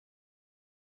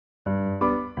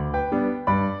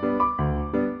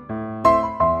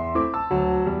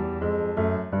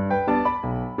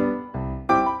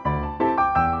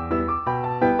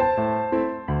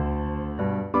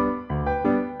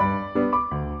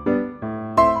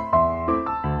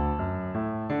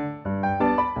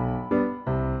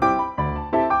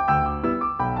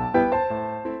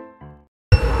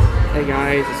Hi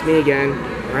guys, it's me again.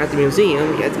 We're at the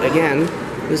museum yet again.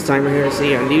 This time we're here to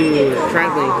see a new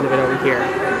traveling exhibit over here.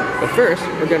 But first,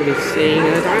 we're going to be seeing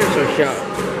a dinosaur show,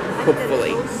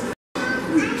 hopefully.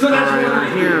 Alright,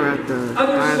 I'm here at the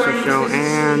dinosaur show,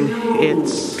 and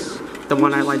it's the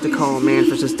one I like to call Man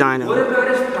vs. Dino. What about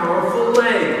his powerful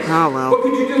legs? Oh well. What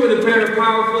could you do with a pair of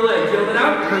powerful legs? Yell it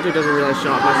out? Hunter doesn't really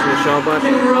show up much in the show, but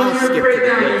I'll skip to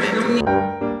the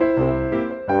bit.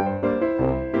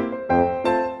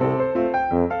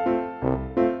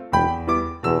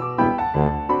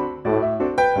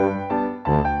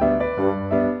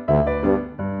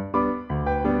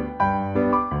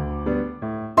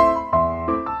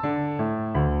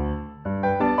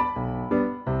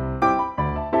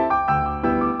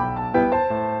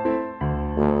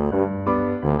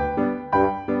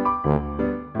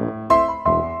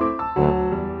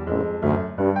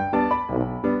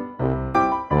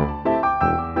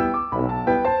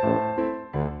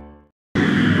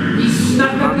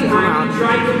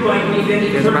 Tried to bite me, then he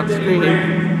turned and ran.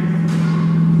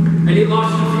 And he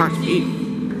lost his feet.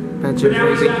 Benches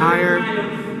raising higher,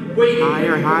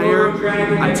 higher, higher,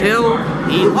 until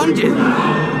he lunges.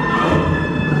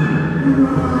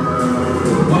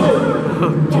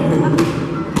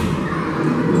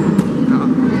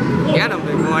 Get him,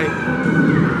 big boy.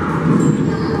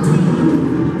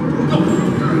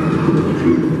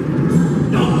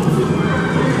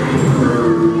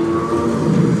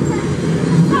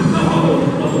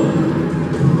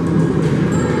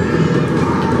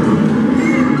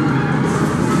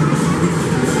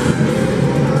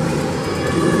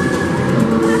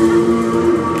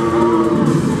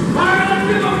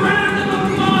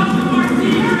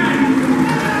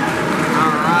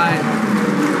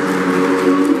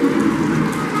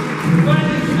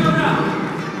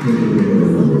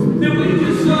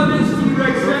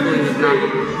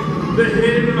 The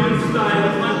hit and run style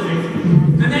of hunting.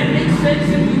 And that makes sense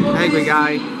if you look at the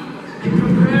guy and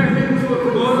compare him to a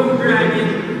Komodo dragon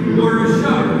or a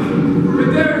shark. But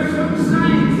there are some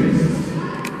scientists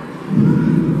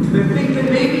that think that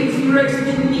maybe T-Rex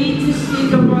didn't need to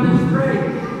sneak up on his prey.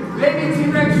 Maybe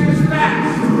T-Rex was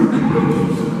fast and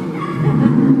moves.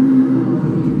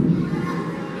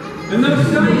 And those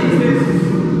scientists,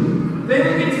 they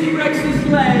look at T-Rex's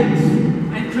legs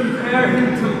and compare him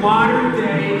to modern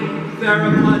day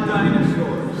theropod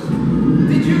dinosaurs.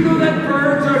 Did you know that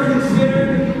birds are considered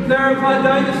theropod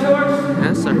dinosaurs?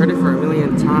 Yes, I heard it for a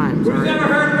million times. Who's ever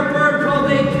heard of a bird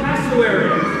called a cassowary?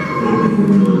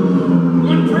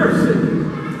 One person.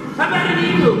 How about an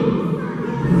emu?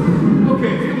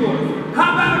 Okay, two more. How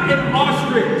about an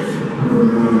ostrich?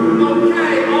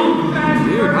 Okay, all fast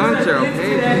birds that live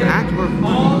today,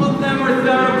 all of them are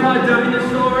theropod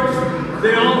dinosaurs.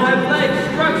 They all have legs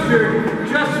structured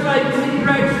just like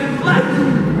T-Rex's legs.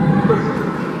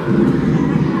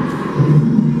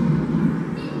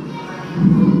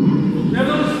 Now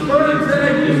those birds that I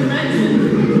just mentioned,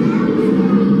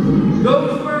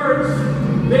 those birds,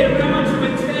 they don't have much of a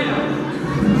tail.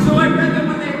 So I read that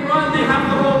when they run, they have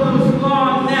to hold those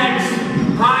long necks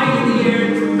high in the air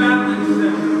to balance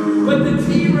them. But the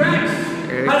T-Rex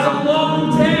has a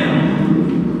long tail.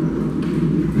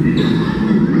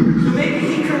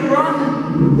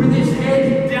 With his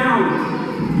head down.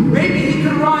 Maybe he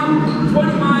can run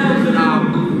 20 miles an hour.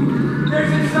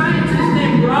 There's a scientist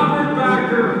named Robert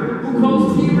Bakker who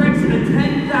calls T-Rex a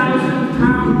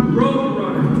 10,000-pound road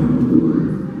runner.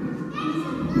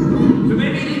 So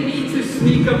maybe he didn't need to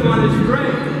sneak up on his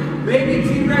prey. Maybe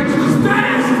T-Rex was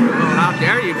fast! How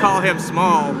dare you call him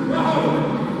small? No!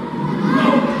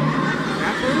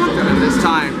 Actually looked at him this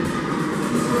time.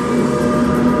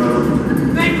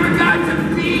 They forgot to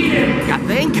feed him! You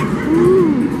think?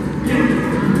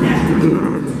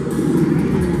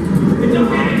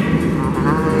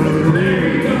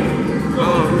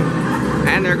 Oh,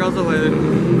 and there goes the lid.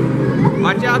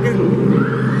 Watch out!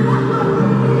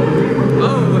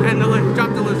 Oh, and the lid.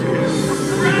 Drop the lizard.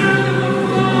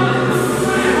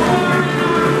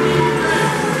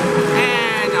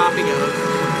 And off he goes.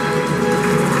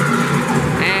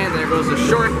 And there goes a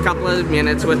short couple of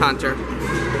minutes with Hunter.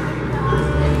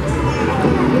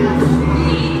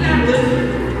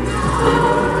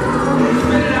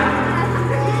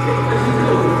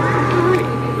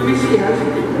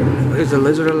 Is the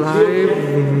lizard alive?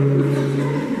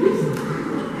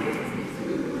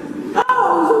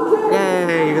 Oh,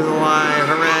 yay, he's alive,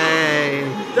 hooray!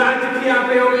 Dr.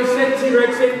 Chiappe always said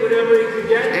T-Rex ate whatever he could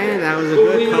get. And that was a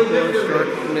good couple of short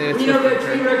minutes. We know that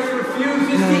T-Rex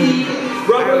refuses to eat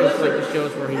rubber lizards. I always like the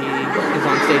shows where he is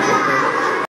on stage with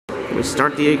her. We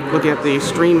start looking at the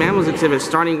Extreme Mammals exhibit,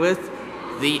 starting with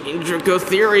the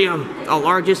Indracotherium, the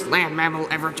largest land mammal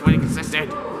ever to exist.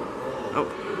 Oh.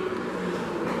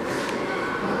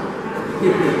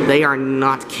 They are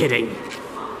not kidding.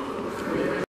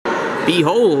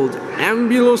 Behold,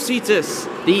 Ambulocetus,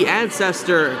 the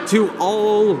ancestor to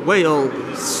all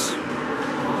whales.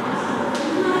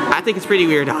 I think it's pretty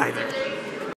weird either.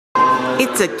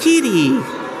 It's a kitty!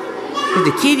 There's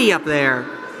a kitty up there.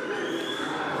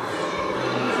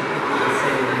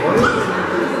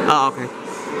 Oh, okay.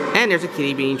 And there's a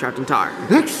kitty being trapped in tar.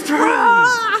 Extreme!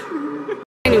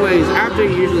 Anyways, after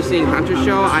usually seeing Hunter's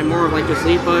show, I more like to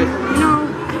sleep, but, you know,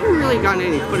 I haven't really gotten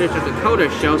any footage of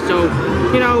Dakota's show, so,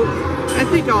 you know, I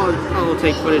think I'll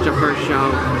take footage of her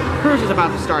show. Hers is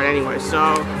about to start anyway,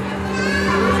 so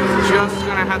just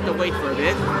gonna have to wait for a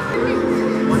bit.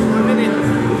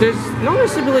 There's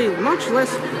noticeably much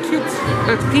less kids,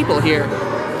 people here.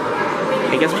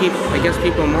 I guess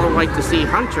people more like to see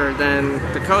Hunter than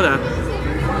Dakota.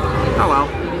 Oh well.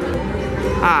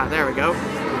 Ah, there we go.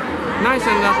 Nice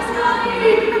and oh,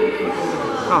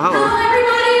 hello. Hello,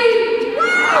 everybody!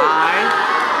 Hi.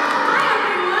 Hi,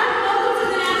 everyone. Welcome to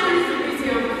the Natural History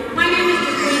Museum. My name is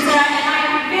Teresa, and I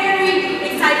am very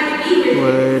excited to be here.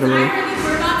 Wait a minute. I heard that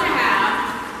we're about to have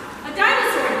a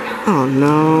dinosaur encounter. Oh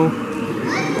no.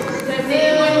 Does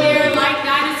anyone here like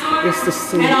dinosaurs? It's the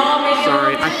same.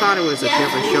 Sorry, I thought it was a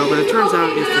different show, but it turns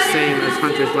out it's the same as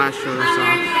Hunter's last show I I'm saw.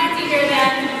 very glad to hear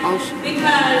that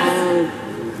because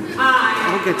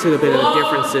I'll get to a bit of the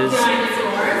differences.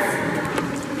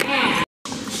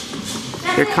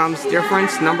 Here comes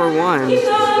difference number 1. Keep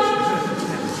going!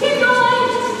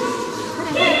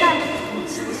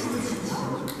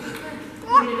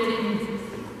 Wait a minute.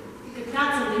 I've got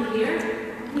something here.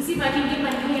 Let me see if I can get my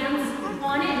hands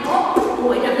on it. Oh,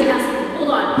 wait, I got something.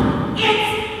 Hold on.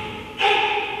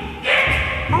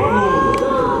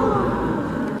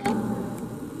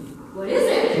 What is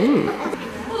it?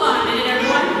 Hold on a minute,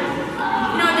 everyone.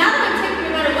 You know, now that I'm taking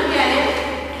a better look at it,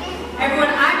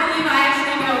 everyone, I believe I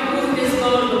actually know who this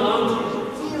bone belonged to.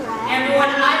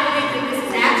 Everyone, I believe that this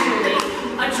is actually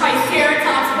a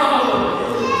Triceratops bone.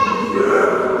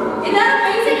 Isn't that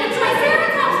amazing? A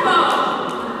Triceratops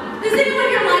bone! Does anyone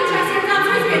here like Triceratops?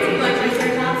 Raise your hands if you like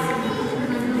Triceratops.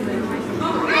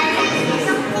 Okay.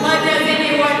 But does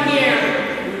anyone here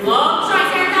love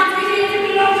Triceratops? Raise your hands if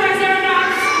you love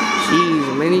Triceratops. Jeez,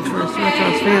 many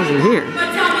Triceratops fans in here.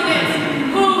 But tell me this,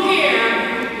 who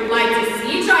here would like to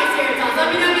see Triceratops? Let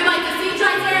me know if you'd like to see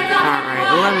Triceratops.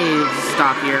 Alright, let me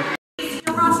stop here.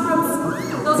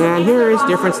 And here is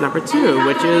difference number 2,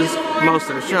 which is most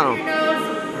of the show.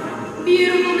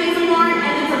 Beautiful nasal horn,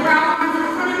 and it's a brown horn in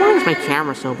front of Why is my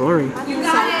camera so blurry? You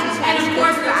got it. And of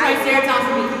course, the Triceratops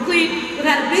will be complete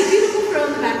without a big, beautiful frill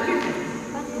in the back of your head.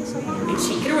 And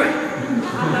shake it around.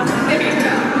 There you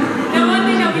go. Now, one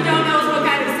thing that we don't know is what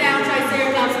kind of sound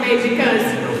Triceratops made because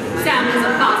sound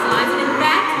isn't fossilized. And in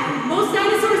fact, most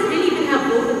dinosaurs didn't even have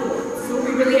vocal cords, so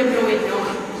we really have no way of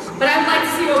knowing. But I would like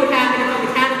to see what would happen if on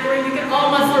the count of 3 we could all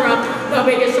muster up the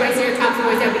biggest Triceratops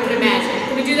noise that we could imagine.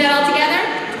 Can we do that all together?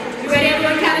 You ready,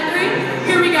 everyone? Count of 3?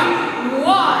 Here we go. 1,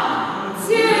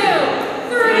 2,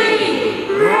 3.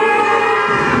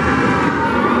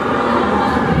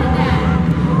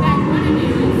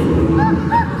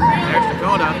 There's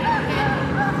Dakota.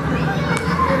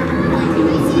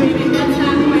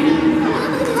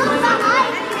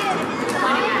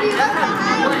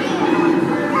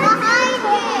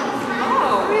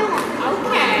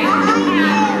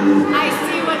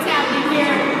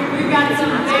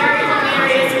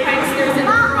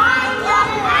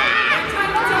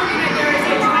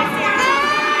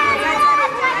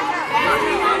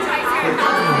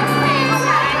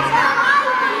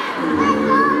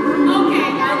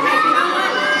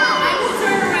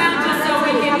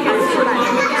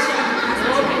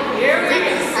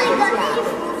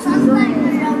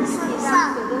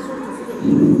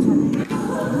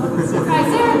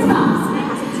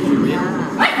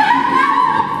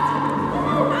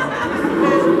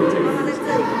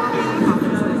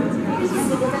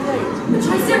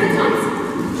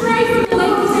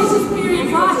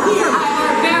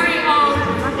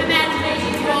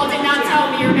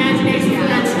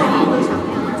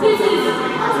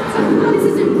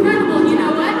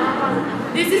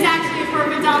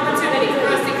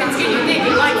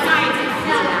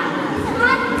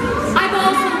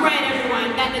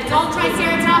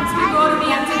 Triceratops can grow to be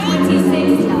up to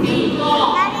 26 feet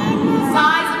long, the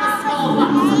size of a small bus.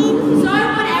 So I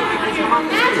want everyone here to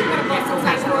imagine what a bus looks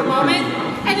like for a moment,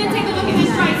 and then take a look at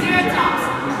this Triceratops.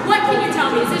 What can you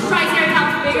tell me? Is this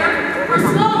Triceratops bigger or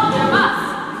smaller than a bus?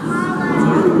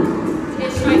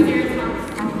 This Triceratops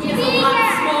is a lot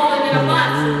smaller than a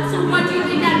bus. So what do you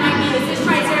think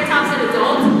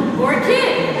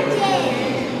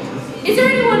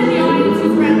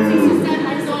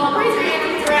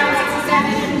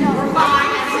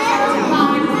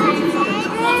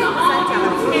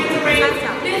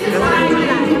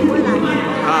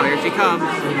he comes.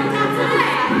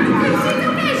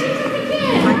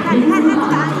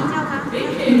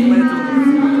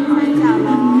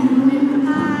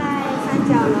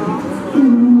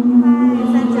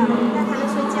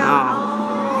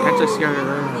 Oh, that's just scared of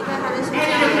her.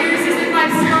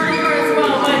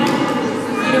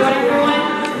 You know what, everyone?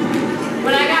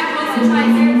 When I got close to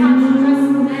Triceratops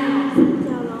just now,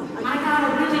 I got a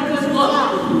really good look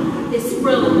at this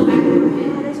frill in the back of her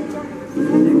head.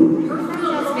 Her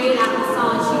frill was made out of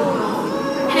solid sheet bone.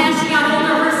 And as she got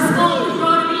older, her skull would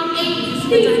grow to be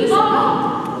 8 feet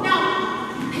long. Now,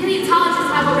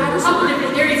 paleontologists have a couple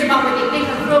different theories about what they think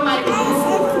her frill might have been used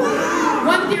for.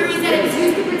 One theory is that it was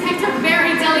used to protect her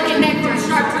very delicate neck from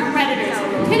sharp-toothed predators.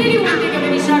 Can anyone think of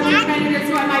any sharp-toothed predators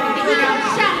who I might be thinking of?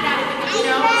 Shout it out if you think you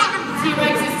know.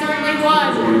 T-Rex is certainly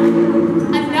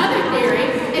one. Another theory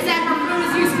is that her frill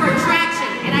was used for attraction,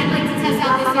 and I'd like to test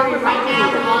out this theory right now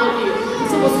with all of you.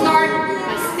 So we'll start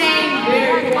by staying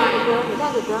very quiet.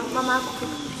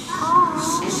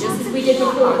 And just as we did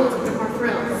before, we'll take up our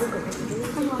frills.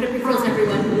 Put up your frills,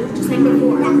 everyone, just like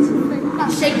before.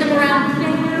 Shake them around.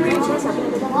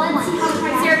 Let's see how the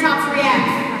Triceratops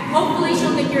reacts. Hopefully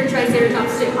she'll think you're a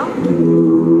Triceratops too.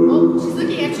 Oh, she's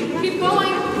looking at you. Keep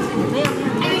going.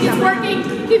 I think it's working.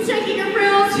 Keep shaking your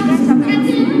frills. That's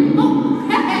it. Oh,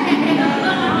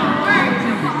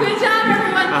 good job,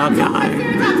 everyone. Oh, God.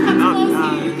 Triceratops comes close to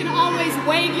you. You can always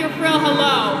wave your frill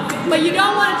hello. But you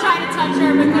don't want to try to touch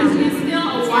her because she is still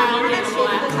a wild animal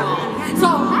after all. So,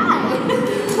 hi.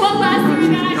 One last theory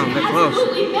that I should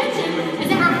absolutely mention is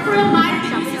that her frill might have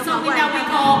been used for something that we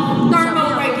call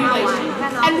thermoregulation.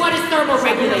 And what is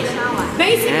thermoregulation?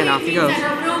 Basically, it means that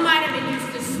her frill might have been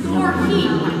used to store heat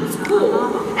when it was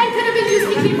cool, and could have been used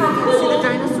to keep her cool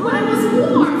when it was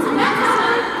warm. So that's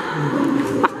how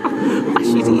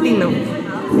She's eating the...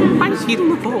 Why is she eating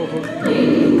the bowl? What's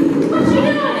she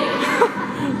doing?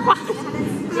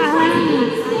 She's trying to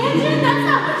eat extension? That's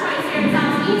not what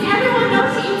Triceratops eats. Everyone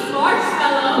knows she eats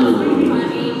marshmallows.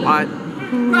 What?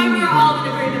 Right, we're all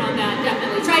in agreement on that,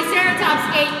 definitely. Triceratops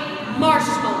ate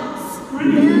marshmallows.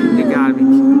 You gotta be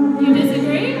kidding. You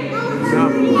disagree? No.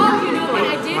 Oh, you know what?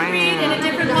 I did read in a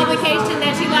different publication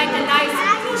that she liked a nice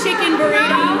chicken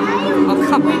burrito. Oh,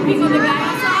 come with on. pico de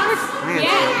gallo sauce. Yeah,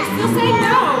 you're still saying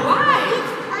no. Why?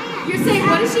 You're saying,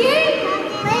 what does she eat?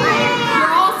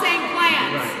 You're all saying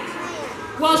plants.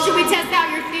 Well, should we test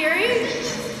out your theory?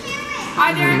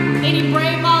 Are there any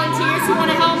brave volunteers who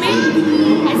want to help me?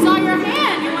 I saw your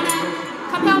hand. You want to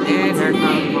come help me? What's your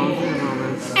name?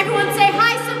 Everyone say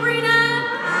hi, Sabrina.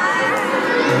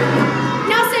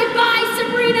 Now say bye,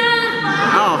 Sabrina.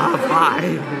 Oh,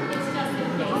 bye.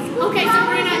 Okay,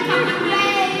 Sabrina, come with me.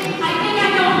 I think I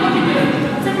know what we can do.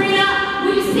 Sabrina,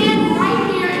 will you stand right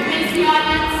here and face the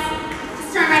audience?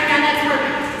 Just turn right down. That's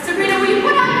perfect. Sabrina, will you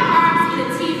put out your arms in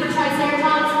a T for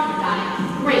Triceratops? You got it.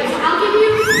 Great. So I'll give you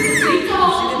the T to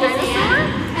hold in this hand,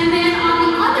 and then on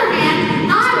the other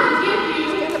hand, I will give you.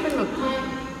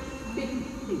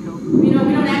 You know,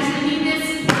 we don't actually need this.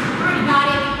 Already got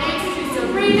it. Thanks to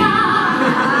Sabrina.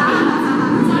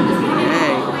 So I'm just going to get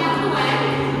all the way out of the way.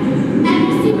 And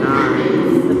we'll see what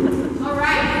happens. All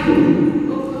right.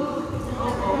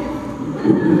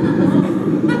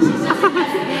 She's just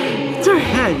investigating. It's her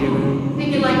head, you know.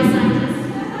 Thinking like a scientist.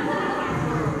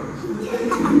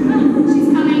 She's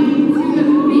coming to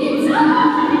the pizza.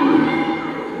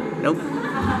 Nope.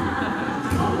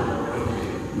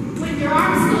 With your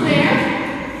arms still there.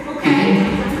 Okay,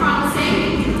 that's promising.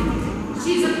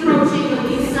 She's approaching the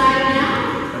leaf side now.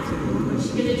 What's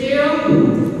she gonna do?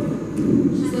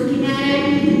 She's looking at it.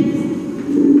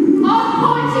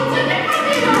 Oh, and she took it from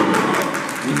you!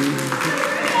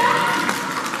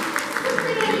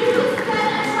 Sabrina, you just said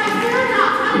a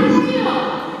Triceratops. How do you feel?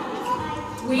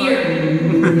 Weird.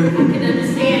 I can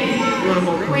understand.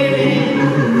 Wait a minute.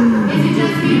 Is it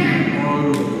just weird?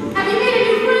 Have you made a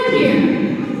new friend here?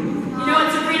 You know what,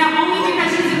 Sabrina? Only because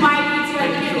she's invited you to, I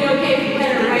think it'd be okay if you let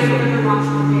her right over her rock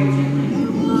very gently.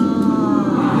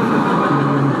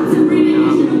 Sabrina, you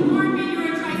should have warned me you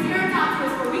were a Triceratops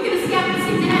whisperer. We could have skeptics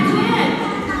to head to end.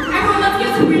 Everyone, let's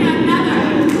give Sabrina another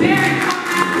very warm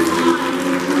round of applause.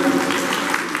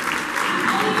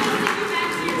 I'm only going to take you back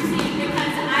to your seat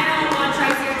because I don't want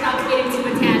Triceratops getting too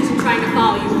attached and trying to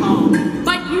follow you home.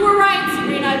 But you were right,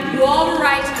 Sabrina. You all were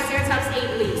right. Triceratops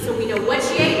ate leaves, so we know what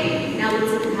she ate. Now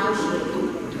let's look at how she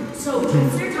ate. So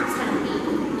Triceratops had a beak.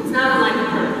 It's not unlike a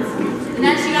bird's. And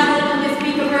as she got older, this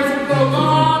beak of hers would grow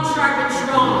long, sharp, and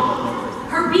strong.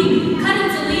 Her beak cut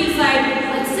into leaves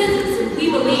like scissors, and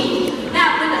we believe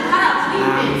that when the cut out leaf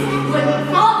bits would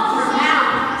fall into her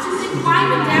mouth, she would then grind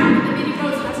them down with the many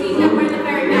rows of teeth that were in the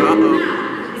very back of her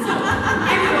mouth. So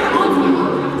everyone,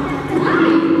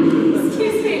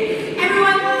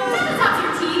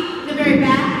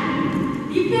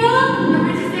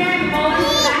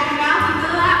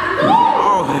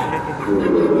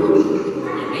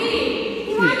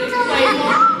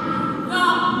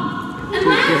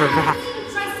 Give her back.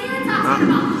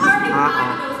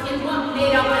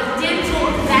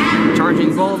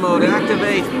 Charging bull mode,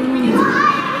 activate.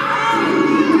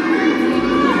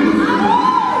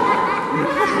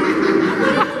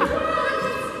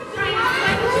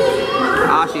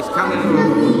 Ah, she's coming.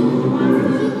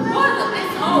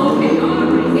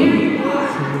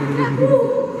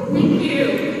 Thank you.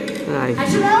 Nice. I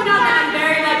should point out that I'm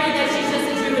very lucky that she's just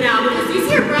a juvenile because you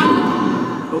see her brow?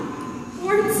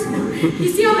 You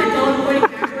see how they're dull and pointing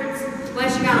backwards? Well,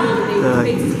 she got older,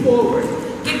 they faces forward.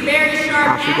 Get very sharp.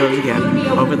 Off she goes again.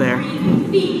 Over there.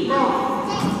 Feet long.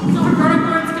 So her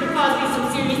vertical is going to cause me some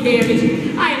serious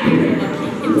damage. I am very lucky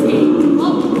and tame.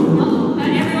 But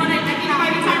everyone, I think it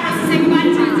might be time for us to say goodbye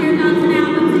to Triceratops for now.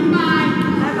 Let's say goodbye.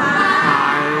 Bye-bye.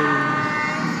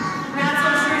 I'm not so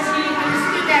sure she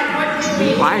understood that what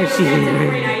we Why is she That's a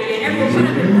great idea. Everyone put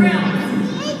up the grill.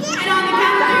 And on the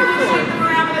count of three, we'll shake them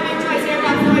around with a big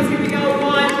Triceratops noise. Here we go.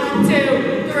 1,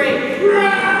 2, 3.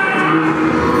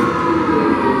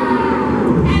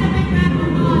 And a big round of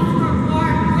applause for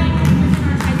Mark. Great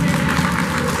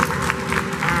Triceratops.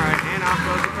 Alright, and off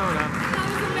goes Dakota. That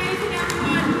was amazing,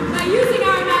 everyone. By using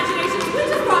our imaginations, we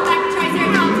just brought back the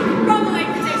Triceratops from the Lake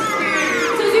Protection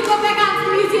Experience. So as you go back out to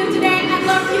the museum today, I'd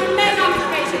love for you to make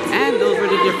observations. And those were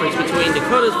the difference between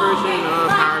Dakota's version of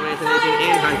Power Manipulation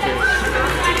and Hunter's.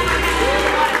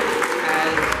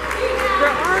 And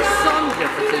there are some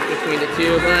differences between the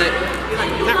two, but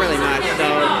not really much, so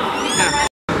yeah.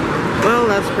 Well,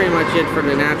 that's pretty much it for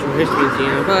the Natural History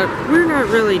Museum, but we're not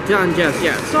really done just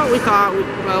yet. So we thought,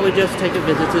 we'd just take a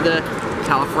visit to the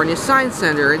California Science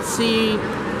Center and see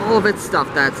all of its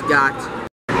stuff that's got.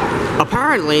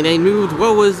 Apparently, they moved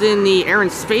what was in the Air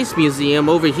and Space Museum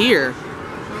over here.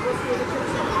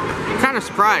 Kind of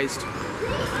surprised.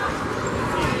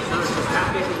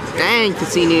 Dang,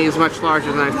 Cassini is much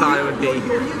larger than I thought it would be.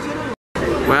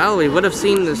 Well, we would have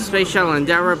seen the Space Shuttle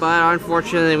Endeavour, but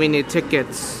unfortunately we need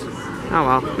tickets. Oh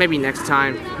well, maybe next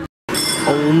time.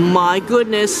 Oh my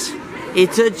goodness!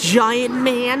 It's a giant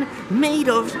man made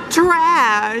of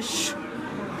trash!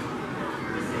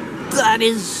 That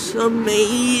is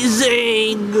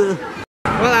amazing! Well,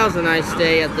 that was a nice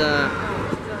day at the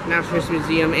Natural History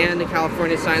Museum and the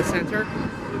California Science Center.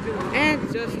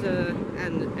 And just to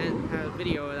end a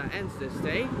video that ends this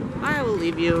day, I will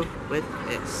leave you with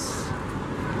this.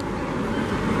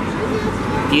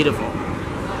 Beautiful.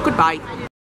 Goodbye.